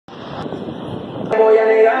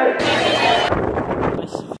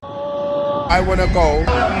I wanna go.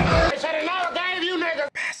 I said it never gave you niggas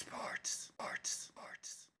Passports.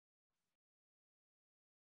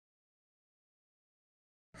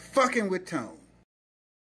 Fucking with Tone.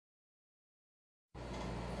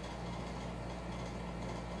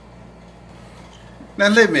 Now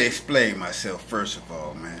let me explain myself first of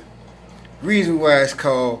all, man. Reason why it's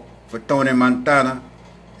called for Tony Montana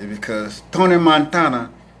is because Tony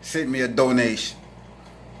Montana sent me a donation.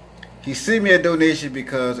 He sent me a donation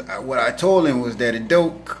because what I told him was that it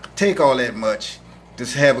don't take all that much to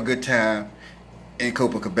have a good time in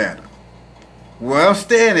Copacabana. Where I'm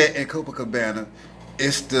staying at in Copacabana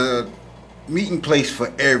is the meeting place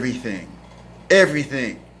for everything.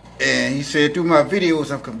 Everything. And he said through my videos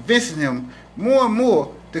I'm convincing him more and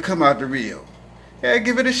more to come out to Rio. Yeah,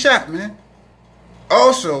 give it a shot, man.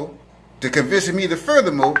 Also, to convince me the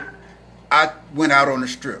furthermore, I went out on the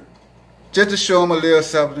strip. Just to show him a little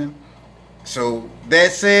something. So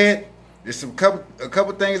that said, there's a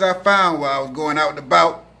couple things I found while I was going out and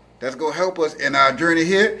about that's gonna help us in our journey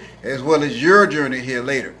here, as well as your journey here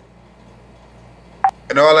later.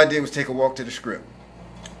 And all I did was take a walk to the strip.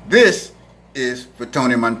 This is for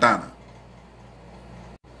Tony Montana.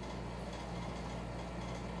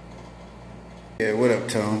 Yeah, what up,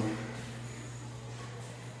 Tone?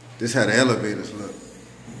 This is how the elevators look.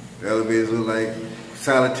 The elevators look like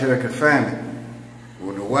solitary confinement.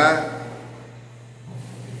 Wonder why?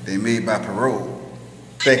 They made by parole.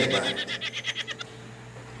 Think about it.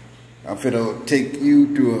 I'm finna take you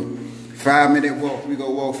through a 5-minute walk. We gonna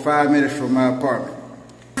walk 5 minutes from my apartment.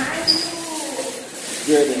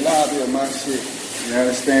 We're at the lobby of my shit. You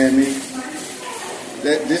understand me?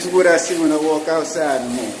 This is what I see when I walk outside in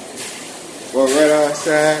the morning. Walk right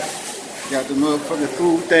outside. Got the motherfucking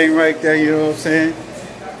food thing right there, you know what I'm saying?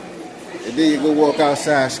 And then you go walk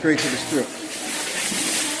outside straight to the strip.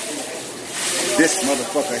 This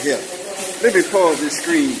motherfucker here. Let me pause this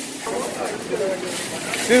screen.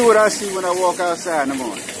 See what I see when I walk outside in the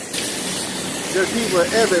morning. There's people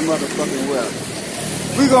every motherfucking well.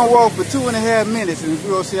 We're gonna walk for 2.5 minutes and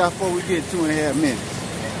we're gonna see how far we get in 2.5 minutes.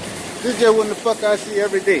 This is just what the fuck I see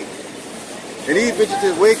every day. And these bitches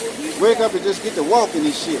just wake up and just get to walking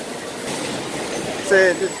and shit.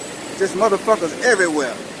 Saying just motherfuckers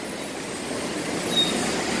everywhere.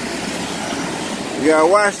 You gotta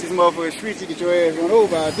watch these motherfucking streets to get your ass run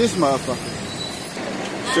over by this motherfucker.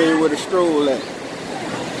 Show you where the stroll at.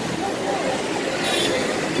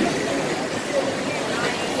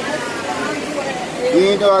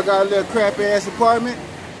 Even though I got a little crappy ass apartment,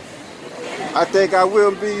 I think I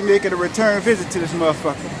will be making a return visit to this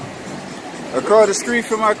motherfucker. Across the street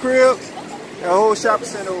from my crib, that whole shopping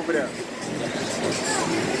center over there.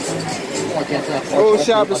 Whole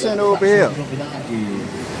shopping center over here.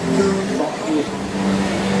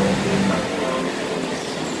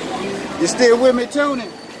 You still with me, Tony?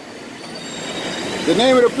 The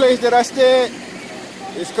name of the place that I stay at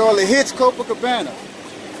is called the Hits Copacabana.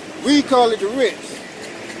 We call it the Ritz.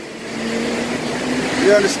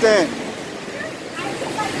 You understand?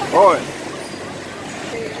 All right.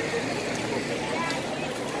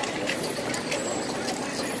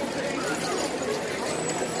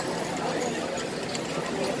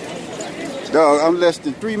 Dog, I'm less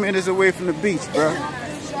than 3 minutes away from the beach, bro.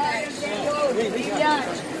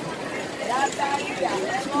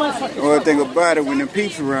 The only thing about it, when the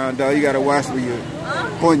peeps around, dog, you gotta watch where you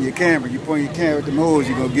point your camera. You point your camera at the holes,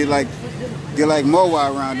 you gonna get like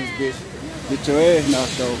Moa around this bitch. Get your ass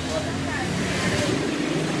knocked off.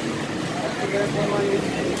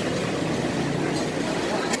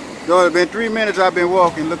 Dog, it's been 3 minutes I've been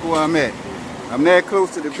walking. Look where I'm at. I'm that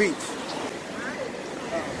close to the beach.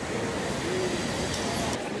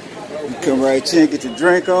 You come right here and get your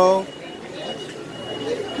drink on.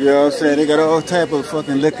 You know what I'm saying? They got all type of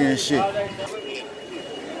fucking liquor and shit.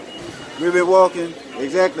 We've been walking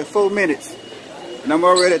exactly 4 minutes. And I'm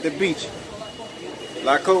already at the beach.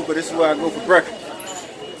 La Copa, this is where I go for breakfast.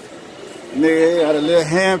 And they got a little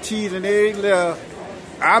ham, cheese, and egg, little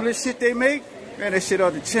omelet shit they make. Man, that shit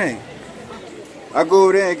off the chain. I go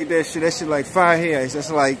over there and get that shit. That shit like $5. That's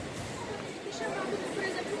like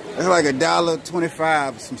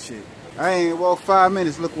 $1.25 or some shit. I ain't walked 5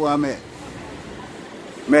 minutes. Look where I'm at.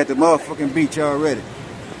 I'm at the motherfucking beach already.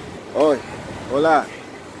 Oi, hola.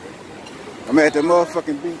 I'm at the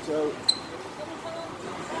motherfucking beach already.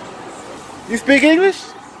 You speak English?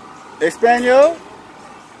 Espanol?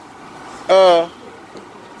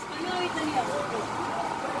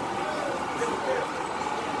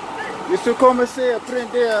 Yo comencé a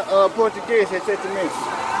aprender portugués recentemente.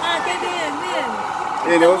 Ah, qué bien, bien.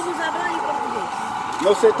 You know? Todos hablan portugués.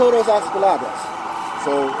 No sé todas las palabras.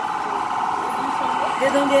 So, ¿De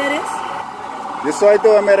dónde eres? Yo soy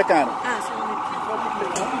todo americano. Ah, sou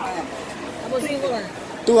americano. Vamos enrolar.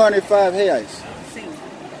 205 reais. Sim.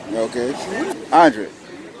 Okay. 100.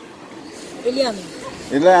 Eliane.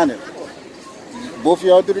 Eliane. Both of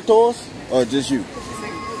y'all do the tours? Or just you?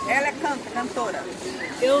 Ela canta, cantora.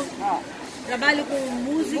 Eu trabalho com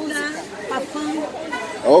música, papão.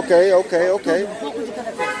 Okay. Um pouco de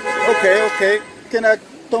cada coisa. Okay. Can I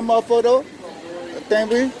tomar a photo?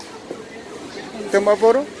 Tem? Tomar a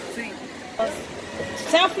photo? Sim.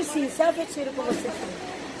 Selfie sim, selfie eu tiro com você.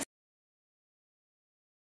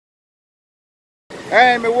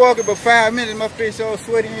 I ain't been walking but 5 minutes, my face all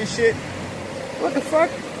sweaty and shit. What the fuck?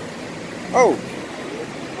 Oh.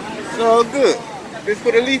 It's all good. Just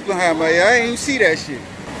put a leaf behind my ear. I ain't even see that shit.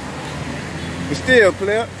 But still,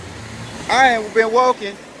 player, I ain't been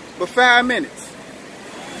walking for 5 minutes.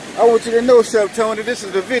 I want you to know something, Tony. This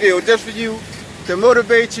is a video just for you, to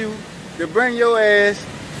motivate you, to bring your ass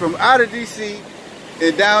from out of DC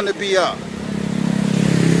and down to BR.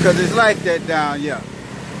 Because it's like that down here.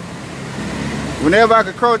 Whenever I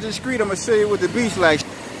could cross the street, I'm going to show you what the beach like.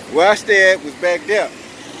 Where I stay at was back there.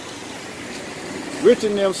 Rich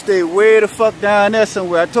and them stay way the fuck down there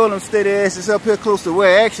somewhere. I told them to stay their asses up here close to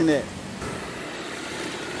where action at.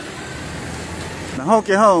 Now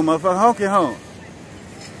honky home, motherfucker, honky home.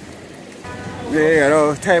 Yeah, they got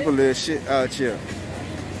all type of little shit out here.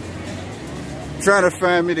 Trying to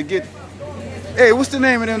find me to get... Hey, what's the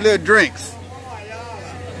name of them little drinks?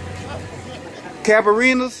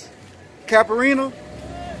 Caparinas? Caparino?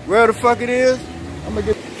 Where the fuck it is? I'm gonna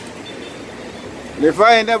get... And if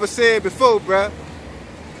I ain't never said it before, bruh,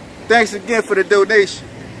 thanks again for the donation.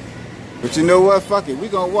 But you know what? Fuck it. We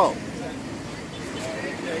gonna walk.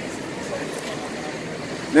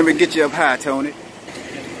 Let me get you up high, Tony.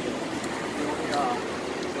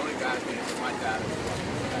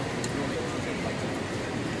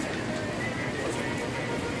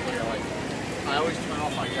 I always turn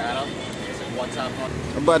off my data. It's like one time on.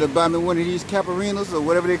 I'm about to buy me one of these Caparinos or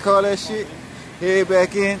whatever they call that shit. Head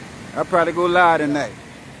back in. I'll probably go live tonight.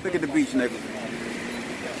 Look at the beach, nigga.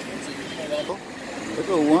 Look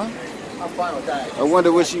at one. I'm fine with that. I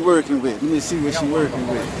wonder what she working with. Let me see what she working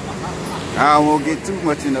with. I don't want to get too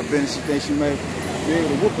much in her business. She thinks she might be able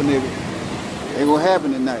to whoop a nigga. Ain't gonna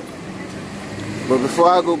happen tonight. But before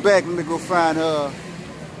I go back, let me go find her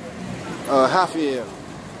Javier.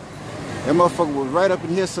 That motherfucker was right up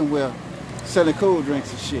in here somewhere selling cold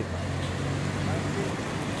drinks and shit.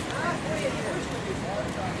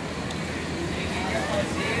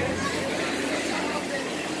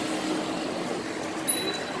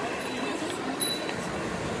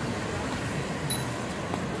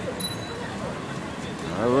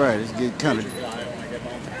 All right, it's getting kind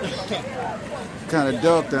of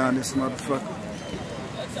dark down this motherfucker.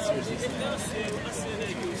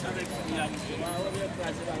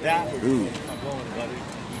 Ooh,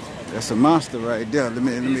 that's a monster right there. Let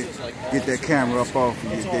me get that camera up off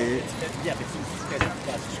of you, dude.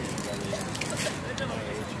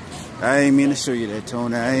 I ain't mean to show you that,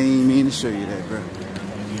 Tony. I ain't mean to show you that, bro.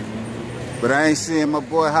 But I ain't seeing my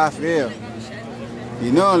boy Javier.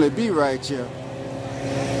 He normally be right here.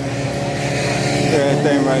 That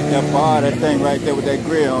thing right there, bar, that thing right there with that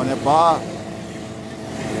grill on that bar.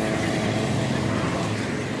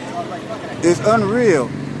 It's unreal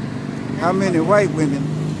how many white women,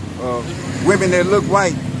 women that look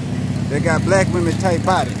white, that got black women type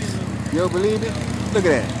bodies. You don't believe it? Look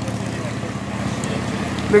at that.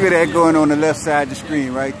 Look at that going on the left side of the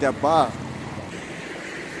screen right there, bar.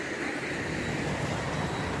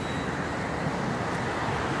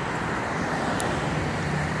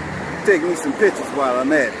 Take me some pictures while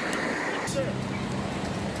I'm at it.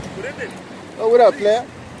 Good evening. Oh, what up, player?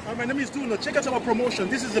 My name is Duno. Check out our promotion.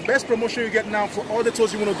 This is the best promotion you get now for all the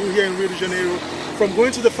tours you want to do here in Rio de Janeiro. From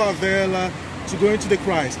going to the favela to going to the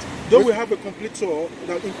Christ. Though we have a complete tour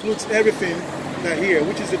that includes everything that here,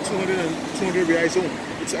 which is the 200 and 200 reais zone.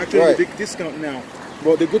 It's actually a big discount now.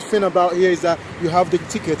 But the good thing about here is that you have the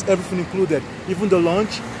tickets, everything included, even the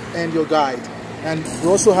lunch and your guide. And we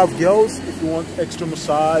also have girls, if you want extra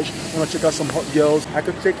massage, you want to check out some hot girls, I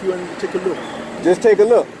could take you and take a look. Just take a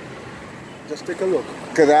look. Just take a look.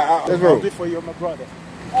 Cause I'll do it for you, my brother.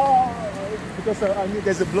 Oh, because I knew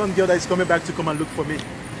there's a blonde girl that is coming back to come and look for me.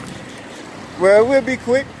 Well, we'll be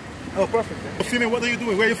quick. Oh, perfect. Femi, what are you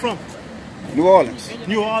doing? Where are you from? New Orleans.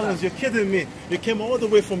 New Orleans, you're kidding me. You came all the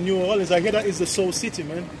way from New Orleans. I hear that is the soul city,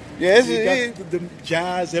 man. Yeah, you got the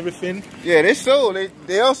jazz, everything. Yeah, they soul.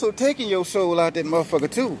 They also taking your soul out that motherfucker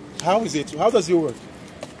too. How is it? How does it work?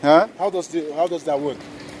 Huh? How does that work?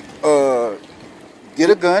 get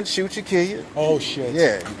a gun, shoot you, kill you. Oh shit.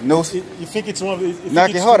 Yeah, no. You think it's one of the...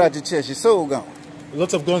 Knock your heart out your chest, your soul gone.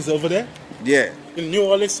 Lots of guns over there? Yeah. In New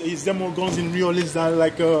Orleans, is there more guns in New Orleans than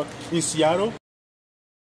like in Seattle?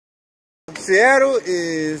 Seattle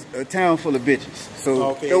is a town full of bitches,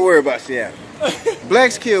 so okay. Don't worry about Seattle.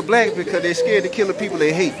 Blacks kill blacks because they're scared to kill the people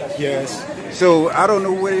they hate. Yes. So I don't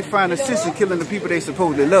know where they find a sense in killing the people they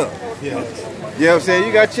supposedly love. Yes. You know what I'm saying?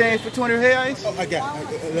 You got change for 20 reais? Oh, I got.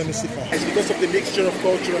 Let me see if I... It's because of the mixture of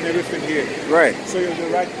culture and everything here. Right. So you're in the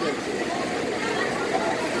right place.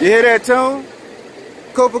 You hear that, Tone?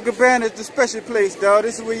 Copacabana is the special place, dog.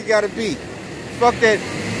 This is where you gotta be. Fuck that.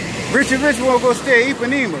 Richard Rich won't go stay at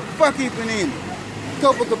Ipanema. Fuck Ipanema.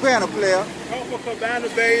 Copacabana, player. Copacabana,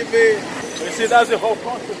 baby. You see, that's the whole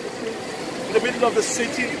contrast. In the middle of the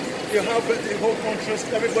city, you have the whole contrast.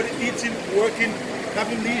 Everybody eating, working,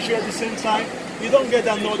 having leisure at the same time. You don't get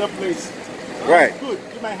that in other place. Right. Good.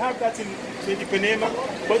 You might have that in Ipanema,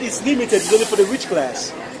 but it's limited. It's only for the rich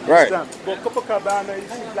class. Right. But Copacabana, you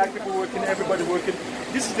see black people working, everybody working.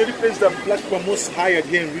 This is the only place that black people are most hired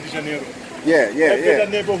here in Rio de Janeiro. Every other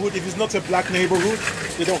neighborhood, if it's not a black neighborhood,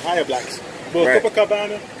 they don't hire blacks. But right.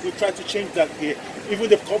 Copacabana, we try to change that here. Even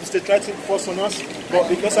the cops, they try to force on us. But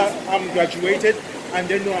because I'm graduated and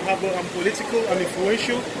they know I'm political, I'm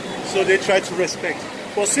influential, so they try to respect.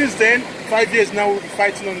 But since then, 5 years now, we'll be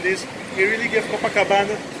fighting on this. It really gave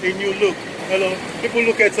Copacabana a new look. Hello. People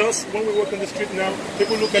look at us when we walk on the street now.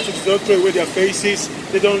 People look at us, they don't throw away their faces.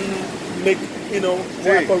 They don't make,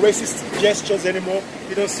 like racist gestures anymore.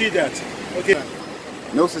 You don't see that. Okay.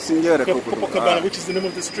 Nossa Senhora Copacabana, which is the name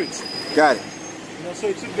of the street. Got it. So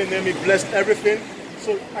it took the name, it blessed everything.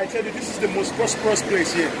 So I tell you, this is the most prosperous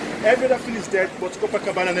place here. Every other thing is dead, but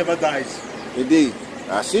Copacabana never dies. Indeed.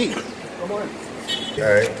 I see. Come on. All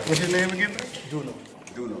right. What's your name again? Duno.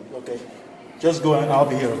 Duno. Okay. Just go and I'll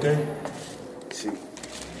be here, okay? Let's see.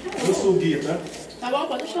 What's so good, man? Tá bom,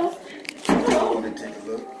 pode deixar. Let me take a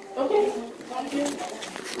look. Okay.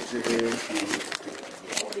 What's your head?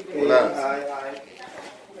 Hola.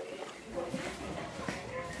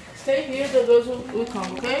 Stay here, the girls will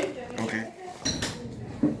come, okay? Okay.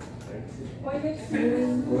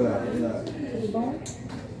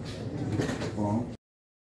 Bom.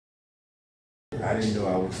 I didn't know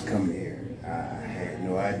I was coming here. I had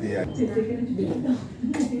no idea.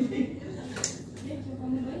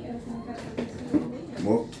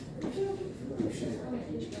 More?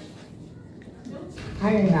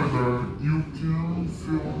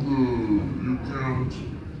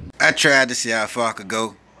 I tried to see how far I could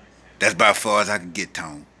go. That's about as far as I could get,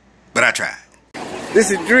 Tone. But I tried. This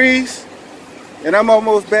is DreeZ, and I'm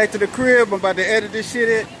almost back to the crib. I'm about to edit this shit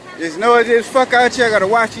in. It's noisy as fuck out here. I gotta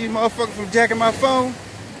watch these motherfuckers from jacking my phone.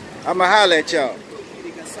 I'ma holler at y'all.